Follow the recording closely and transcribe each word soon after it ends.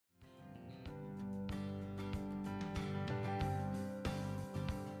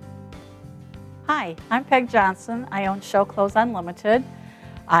Hi, I'm Peg Johnson. I own Show Clothes Unlimited.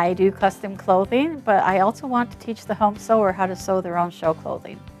 I do custom clothing, but I also want to teach the home sewer how to sew their own show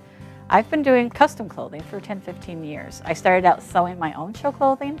clothing. I've been doing custom clothing for 10-15 years. I started out sewing my own show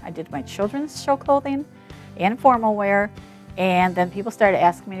clothing. I did my children's show clothing and formal wear, and then people started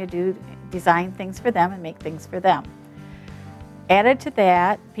asking me to design things for them and make things for them. Added to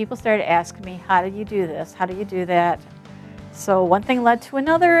that, people started asking me, how do you do this? How do you do that? So one thing led to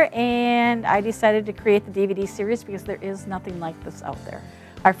another, and I decided to create the DVD series because there is nothing like this out there.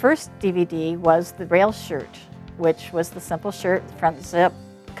 Our first DVD was the rail shirt, which was the simple shirt, front zip,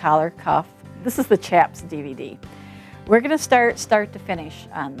 collar, cuff. This is the Chaps DVD. We're going to start to finish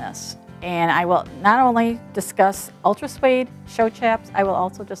on this, and I will not only discuss ultra suede show chaps, I will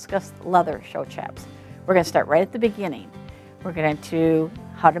also discuss leather show chaps. We're going to start right at the beginning. We're going to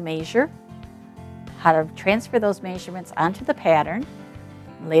how to measure, how to transfer those measurements onto the pattern,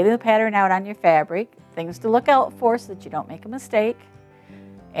 lay the pattern out on your fabric, things to look out for so that you don't make a mistake,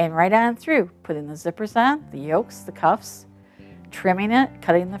 and right on through, putting the zippers on, the yokes, the cuffs, trimming it,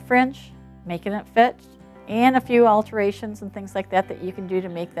 cutting the fringe, making it fit, and a few alterations and things like that that you can do to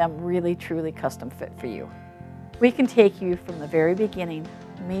make them really truly custom fit for you. We can take you from the very beginning,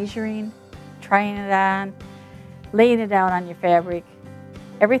 measuring, trying it on, laying it out on your fabric,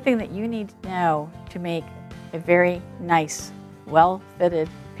 everything that you need to know to make a very nice, well-fitted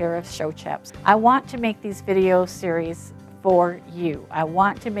pair of show chaps. I want to make these video series for you. I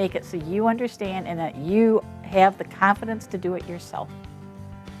want to make it so you understand and that you have the confidence to do it yourself.